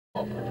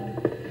Oh,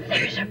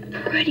 there's a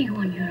pretty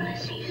one,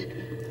 Ulysses.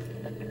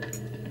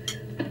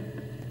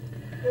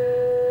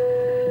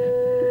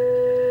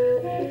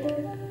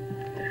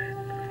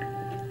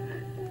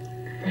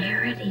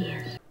 There it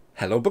is.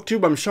 Hello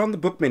BookTube, I'm Shawn the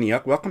Book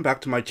Maniac. Welcome back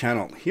to my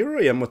channel. Here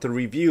I am with a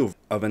review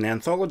of an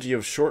anthology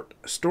of short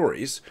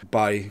stories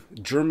by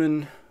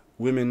German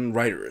women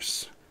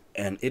writers.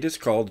 And it is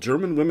called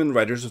German Women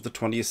Writers of the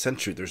 20th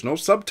Century. There's no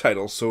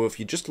subtitles, so if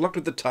you just looked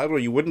at the title,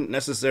 you wouldn't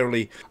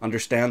necessarily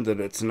understand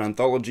that it's an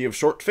anthology of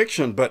short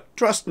fiction, but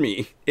trust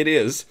me, it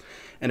is.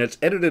 And it's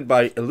edited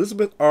by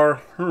Elisabeth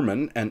R.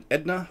 Herman and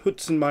Edna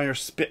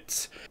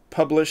Hutzenmeyer-Spitz,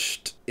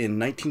 published in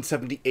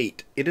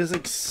 1978. It is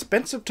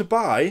expensive to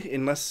buy,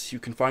 unless you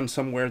can find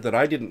somewhere that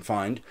I didn't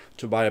find,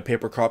 to buy a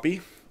paper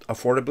copy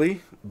affordably,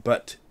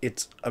 but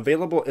it's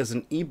available as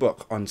an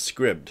ebook on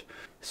Scribd.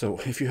 So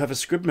if you have a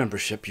Scribd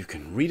membership, you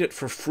can read it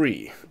for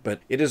free, but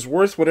it is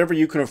worth whatever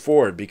you can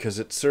afford because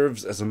it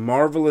serves as a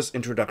marvelous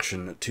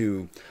introduction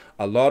to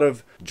a lot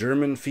of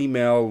German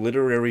female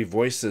literary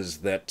voices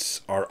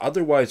that are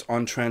otherwise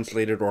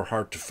untranslated or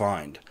hard to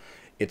find.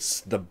 It's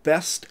the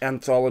best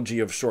anthology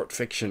of short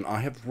fiction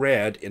I have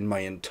read in my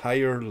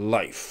entire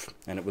life,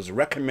 and it was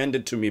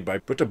recommended to me by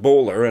Britta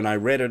Bowler, and I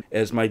read it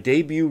as my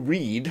debut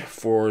read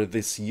for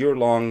this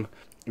year-long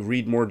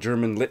Read More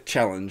German Lit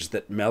Challenge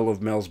that Mel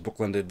of Mel's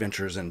Bookland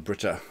Adventures and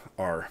Britta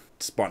are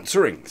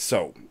sponsoring.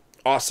 So,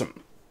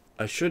 awesome.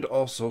 I should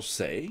also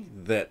say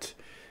that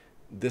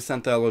this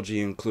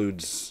anthology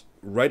includes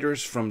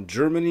writers from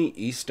Germany,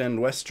 East and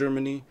West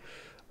Germany,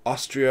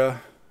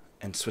 Austria,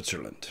 and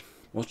Switzerland.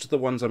 Most of the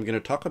ones I'm going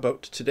to talk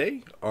about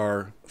today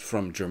are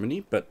from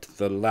Germany, but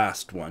the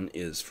last one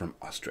is from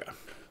Austria.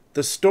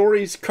 The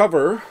stories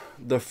cover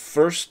the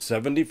first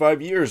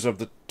 75 years of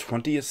the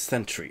 20th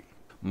century.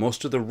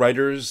 Most of the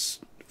writers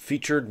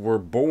featured were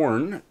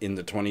born in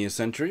the 20th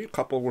century. A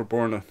couple were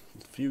born a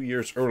few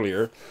years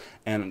earlier,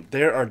 and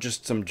there are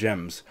just some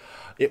gems.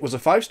 It was a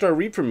 5-star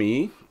read for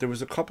me. There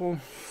was a couple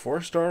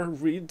 4-star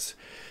reads,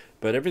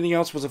 but everything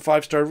else was a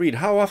 5-star read.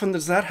 How often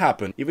does that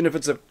happen? Even if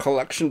it's a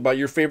collection by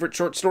your favorite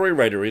short story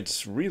writer,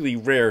 it's really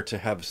rare to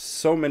have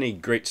so many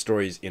great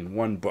stories in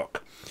one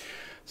book.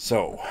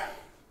 So,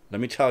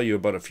 let me tell you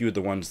about a few of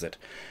the ones that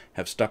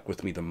have stuck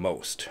with me the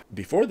most.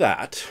 Before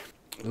that,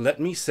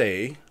 let me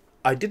say,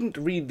 I didn't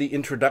read the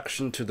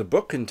introduction to the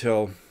book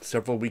until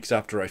several weeks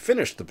after I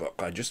finished the book.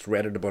 I just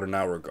read it about an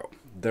hour ago.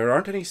 There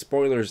aren't any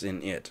spoilers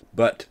in it,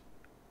 but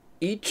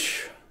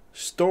each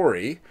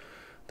story,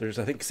 there's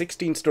I think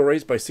 16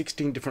 stories by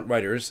 16 different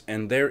writers,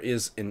 and there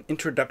is an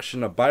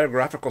introduction, a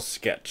biographical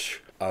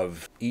sketch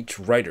of each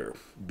writer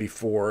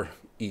before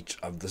each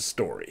of the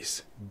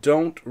stories.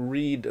 Don't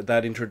read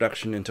that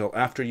introduction until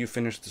after you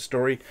finish the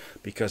story,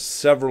 because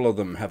several of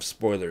them have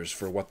spoilers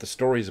for what the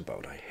story's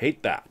about. I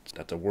hate that.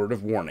 That's a word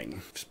of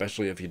warning,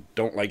 especially if you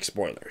don't like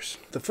spoilers.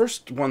 The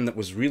first one that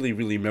was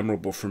really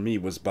memorable for me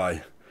was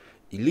by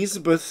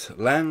Elisabeth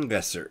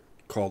Langga,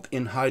 called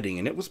In Hiding,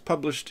 and it was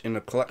published in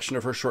a collection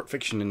of her short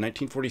fiction in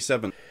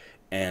 1947.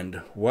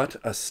 And what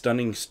a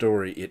stunning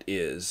story it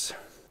is.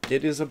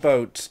 It is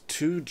about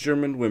two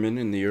German women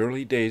in the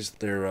early days.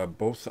 They're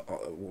both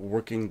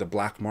working the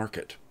black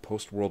market,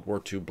 post-World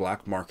War II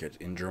black market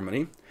in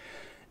Germany.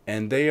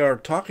 And they are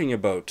talking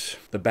about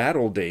the bad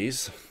old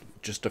days,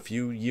 just a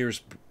few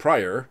years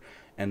prior.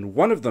 And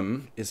one of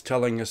them is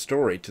telling a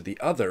story to the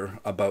other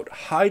about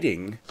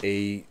hiding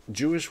a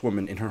Jewish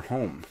woman in her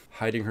home,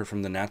 hiding her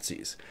from the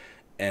Nazis.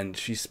 And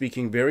she's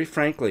speaking very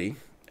frankly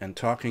and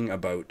talking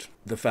about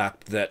the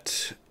fact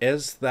that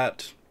as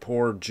that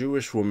poor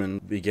Jewish woman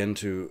began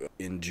to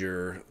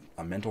endure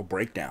a mental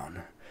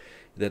breakdown,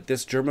 that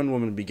this German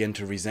woman began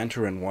to resent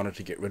her and wanted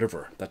to get rid of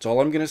her. That's all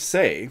I'm going to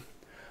say,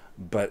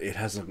 but it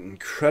has an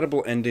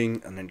incredible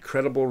ending, an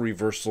incredible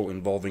reversal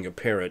involving a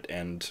parrot,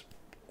 and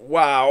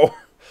wow!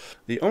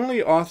 The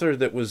only author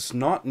that was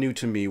not new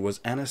to me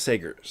was Anna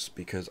Seghers,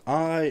 because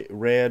I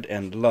read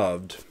and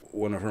loved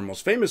one of her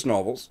most famous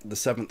novels, The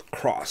Seventh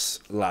Cross,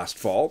 last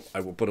fall. I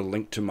will put a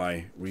link to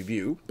my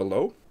review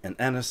below. And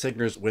Anna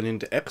Seghers went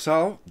into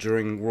exile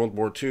during World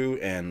War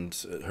II, and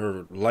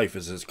her life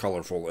is as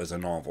colorful as a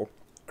novel.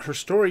 Her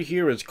story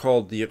here is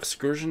called The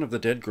Excursion of the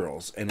Dead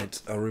Girls, and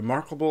it's a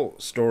remarkable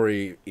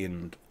story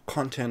in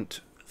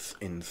content,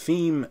 in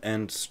theme,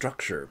 and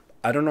structure.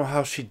 I don't know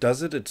how she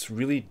does it. It's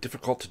really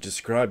difficult to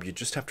describe. You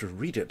just have to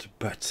read it.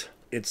 But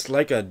it's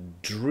like a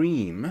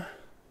dream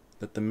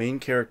that the main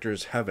character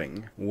is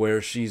having,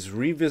 where she's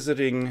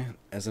revisiting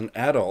as an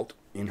adult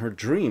in her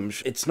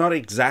dreams. It's not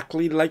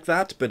exactly like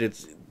that, but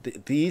it's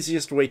the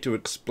easiest way to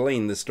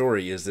explain the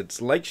story is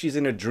it's like she's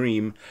in a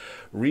dream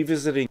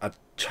revisiting a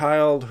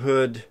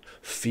childhood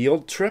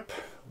field trip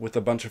with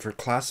a bunch of her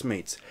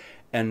classmates.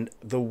 And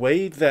the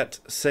way that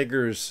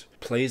Seghers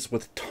plays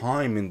with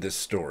time in this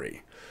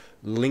story,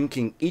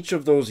 linking each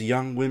of those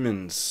young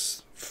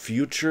women's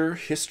future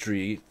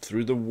history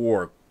through the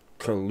war,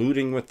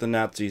 colluding with the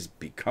Nazis,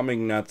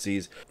 becoming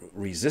Nazis,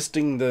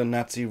 resisting the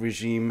Nazi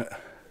regime,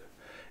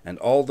 and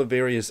all the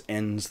various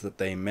ends that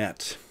they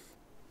met.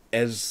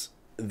 As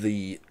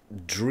the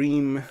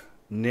dream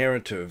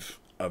narrative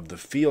of the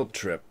field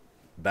trip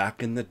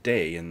back in the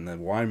day, in the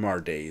Weimar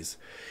days,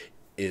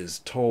 is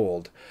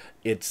told.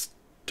 It's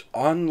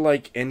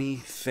unlike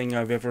anything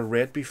I've ever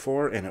read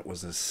before, and it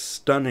was a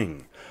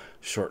stunning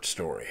short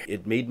story.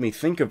 It made me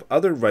think of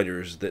other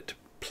writers that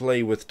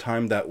play with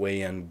time that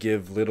way and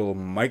give little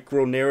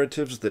micro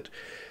narratives that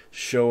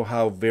show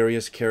how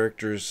various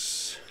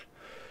characters,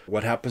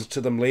 what happens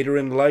to them later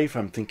in life.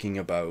 I'm thinking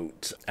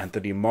about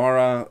Anthony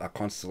Mara, A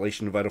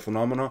Constellation of Vital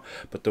Phenomena,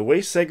 but the way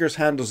Seghers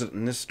handles it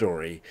in this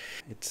story,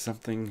 it's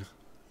something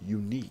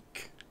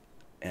unique,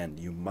 and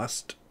you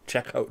must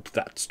check out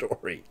that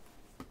story.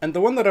 And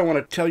the one that I want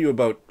to tell you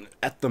about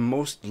at the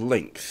most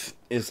length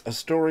is a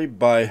story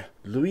by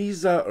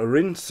Luise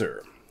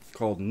Rinser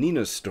called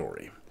Nina's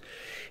Story.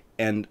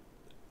 And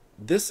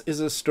this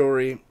is a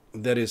story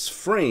that is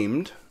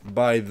framed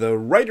by the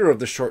writer of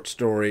the short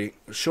story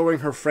showing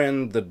her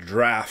friend the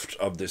draft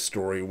of this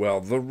story. Well,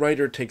 the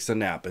writer takes a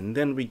nap, and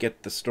then we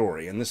get the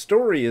story. And the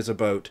story is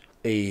about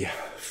a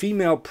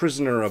female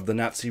prisoner of the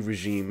Nazi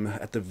regime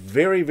at the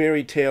very,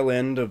 very tail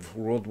end of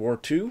World War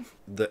II.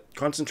 The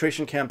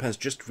concentration camp has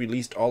just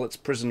released all its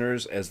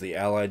prisoners as the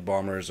Allied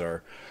bombers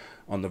are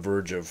on the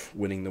verge of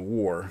winning the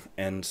war.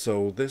 And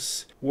so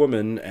this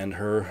woman and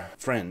her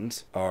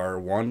friends are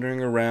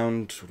wandering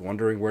around,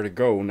 wondering where to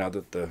go now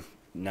that the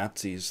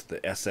Nazis,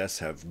 the SS,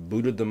 have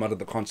booted them out of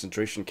the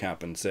concentration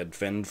camp and said,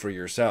 fend for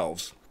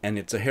yourselves. And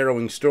it's a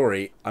harrowing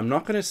story. I'm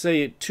not going to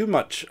say too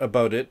much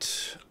about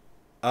it,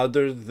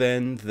 other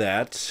than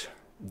that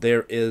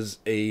there is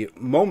a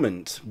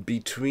moment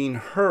between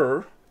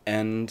her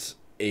and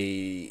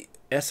a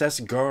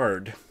SS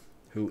guard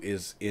who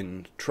is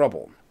in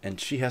trouble,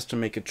 and she has to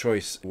make a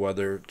choice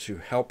whether to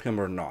help him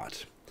or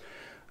not.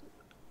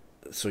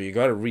 So you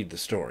got to read the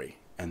story.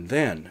 And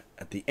then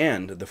at the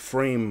end, the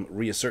frame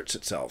reasserts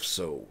itself.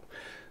 So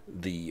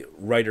the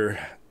writer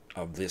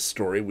of this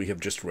story we have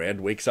just read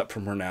wakes up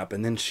from her nap,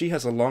 and then she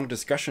has a long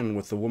discussion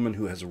with the woman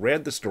who has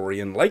read the story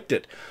and liked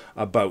it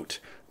about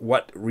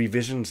what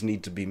revisions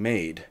need to be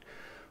made,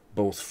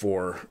 both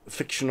for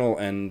fictional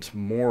and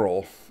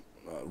moral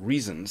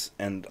reasons.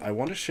 And I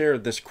want to share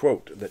this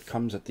quote that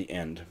comes at the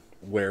end,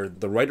 where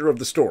the writer of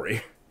the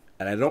story,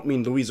 and I don't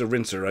mean Luise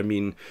Rinser, I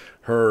mean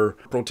her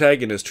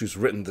protagonist who's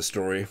written the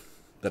story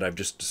that I've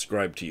just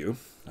described to you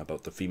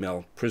about the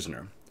female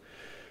prisoner.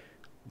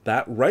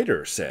 That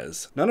writer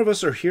says, "None of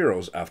us are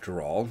heroes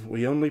after all.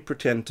 We only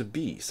pretend to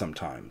be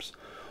sometimes.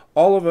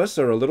 All of us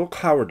are a little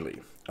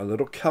cowardly, a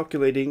little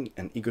calculating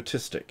and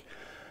egotistic,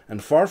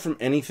 and far from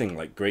anything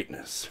like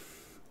greatness.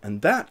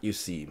 And that, you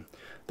see,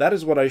 that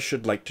is what I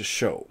should like to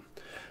show,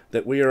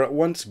 that we are at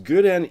once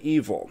good and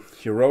evil,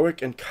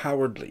 heroic and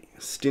cowardly,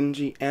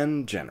 stingy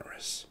and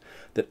generous,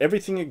 that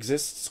everything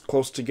exists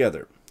close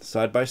together,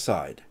 side by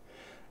side,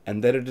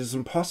 and that it is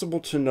impossible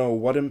to know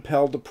what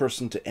impelled a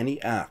person to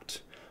any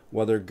act,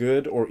 whether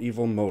good or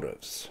evil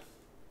motives.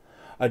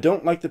 I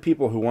don't like the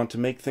people who want to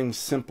make things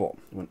simple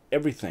when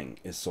everything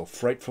is so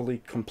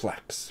frightfully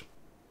complex."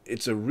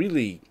 It's a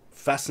really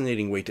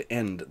fascinating way to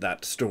end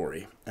that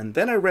story. And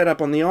then I read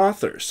up on the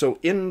author. So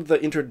in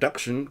the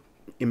introduction,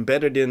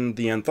 embedded in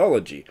the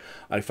anthology,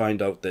 I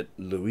find out that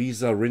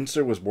Luise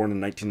Rinser was born in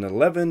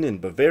 1911 in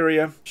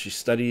Bavaria. She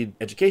studied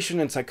education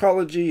and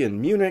psychology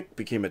in Munich,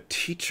 became a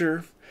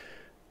teacher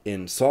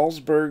in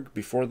Salzburg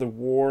before the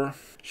war.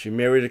 She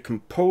married a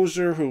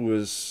composer who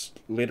was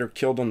later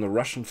killed on the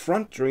Russian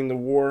front during the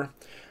war.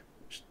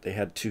 They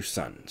had 2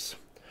 sons.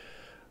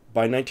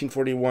 By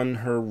 1941,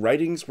 her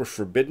writings were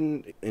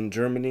forbidden in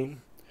Germany,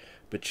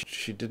 but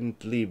she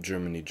didn't leave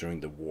Germany during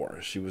the war.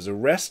 She was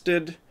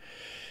arrested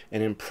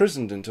and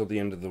imprisoned until the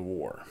end of the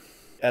war.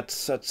 At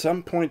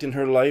some point in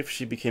her life,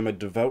 she became a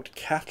devout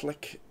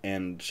Catholic,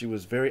 and she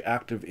was very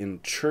active in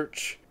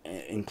church,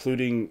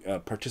 including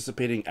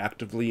participating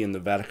actively in the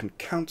Vatican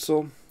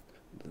Council,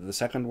 the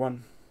second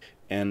one.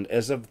 And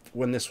as of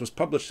when this was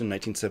published in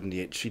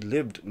 1978, she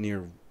lived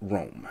near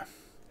Rome.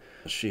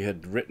 She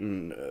had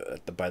written,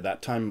 by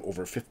that time,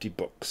 over 50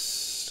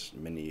 books,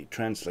 many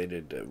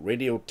translated,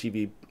 radio,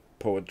 TV,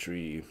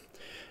 poetry,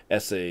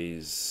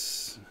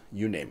 essays,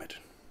 you name it.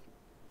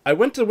 I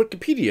went to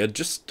Wikipedia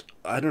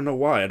I don't know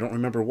why, I don't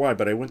remember why,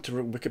 but I went to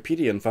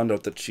Wikipedia and found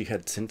out that she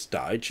had since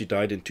died. She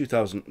died in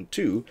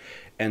 2002,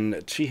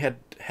 and she had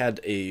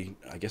had a,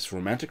 I guess,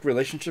 romantic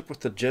relationship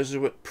with a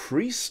Jesuit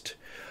priest.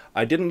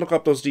 I didn't look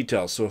up those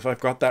details, so if I've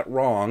got that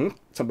wrong,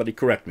 somebody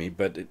correct me,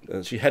 but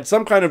she had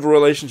some kind of a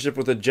relationship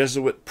with a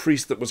Jesuit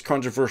priest that was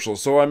controversial,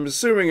 so I'm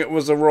assuming it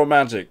was a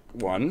romantic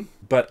one.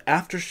 But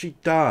after she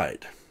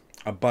died,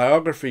 a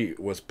biography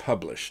was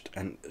published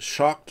and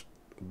shocked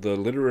the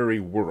literary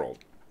world.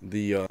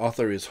 The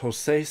author is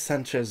Jose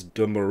Sanchez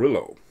de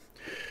Murillo.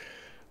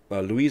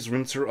 Luise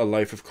Rinser, A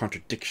Life of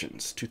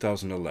Contradictions,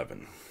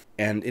 2011.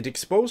 And it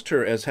exposed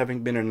her as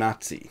having been a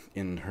Nazi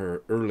in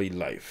her early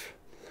life.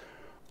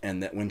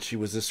 And that when she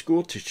was a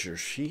school teacher,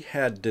 she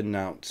had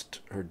denounced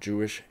her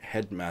Jewish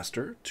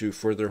headmaster to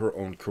further her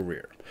own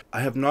career.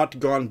 I have not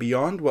gone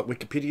beyond what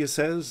Wikipedia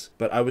says,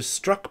 but I was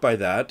struck by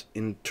that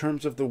in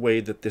terms of the way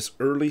that this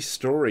early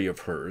story of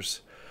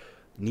hers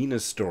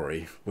Nina's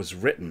story was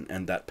written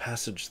and that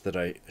passage that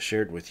I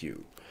shared with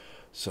you.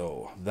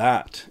 So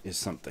that is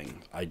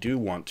something I do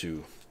want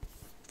to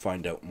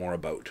find out more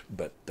about,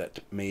 but that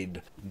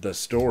made the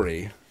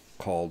story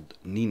called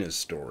Nina's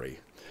Story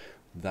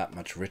that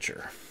much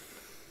richer.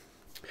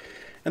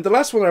 And the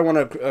last one I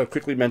want to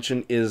quickly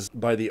mention is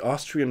by the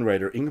Austrian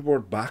writer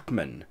Ingebord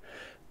Bachmann.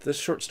 This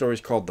short story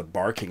is called The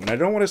Barking, and I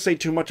don't want to say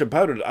too much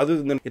about it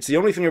other than it's the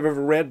only thing I've ever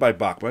read by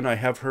Bachmann. I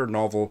have her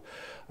novel,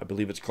 I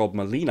believe it's called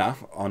Melina,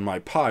 on my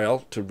pile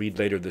to read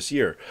later this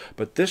year.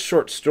 But this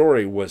short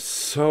story was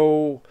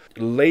so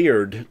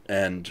layered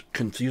and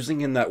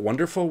confusing in that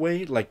wonderful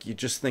way. Like, you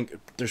just think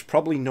there's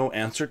probably no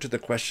answer to the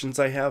questions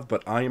I have,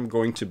 but I am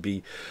going to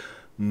be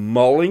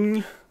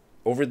mulling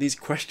over these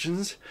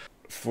questions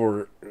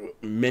for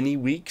many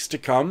weeks to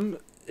come.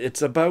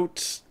 It's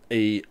about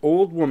an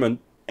old woman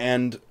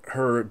and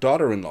her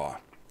daughter-in-law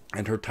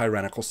and her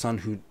tyrannical son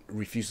who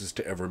refuses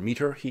to ever meet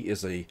her. He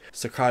is a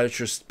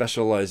psychiatrist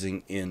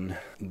specializing in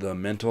the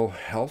mental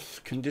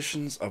health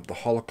conditions of the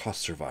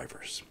Holocaust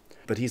survivors.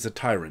 But he's a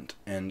tyrant,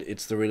 and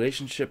it's the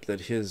relationship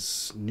that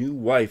his new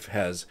wife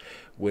has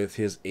with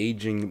his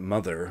aging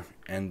mother.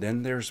 And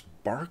then there's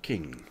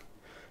barking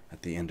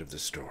at the end of the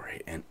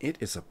story, and it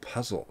is a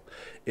puzzle.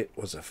 It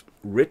was a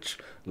rich,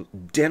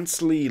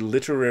 densely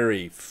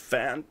literary,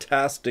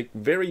 fantastic,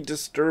 very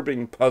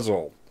disturbing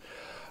puzzle.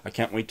 I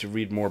can't wait to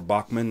read more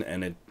Bachmann,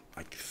 and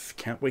I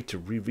can't wait to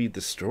reread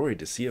the story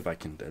to see if I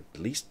can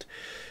at least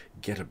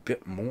get a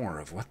bit more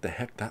of what the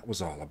heck that was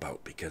all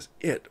about, because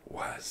it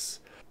was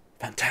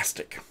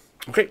fantastic.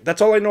 Okay, that's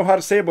all I know how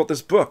to say about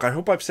this book. I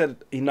hope I've said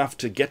enough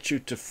to get you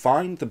to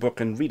find the book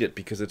and read it,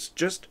 because it's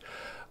just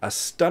a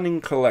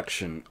stunning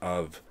collection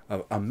of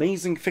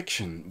amazing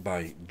fiction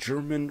by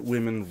German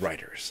women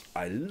writers.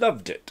 I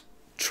loved it.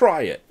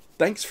 Try it.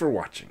 Thanks for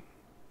watching.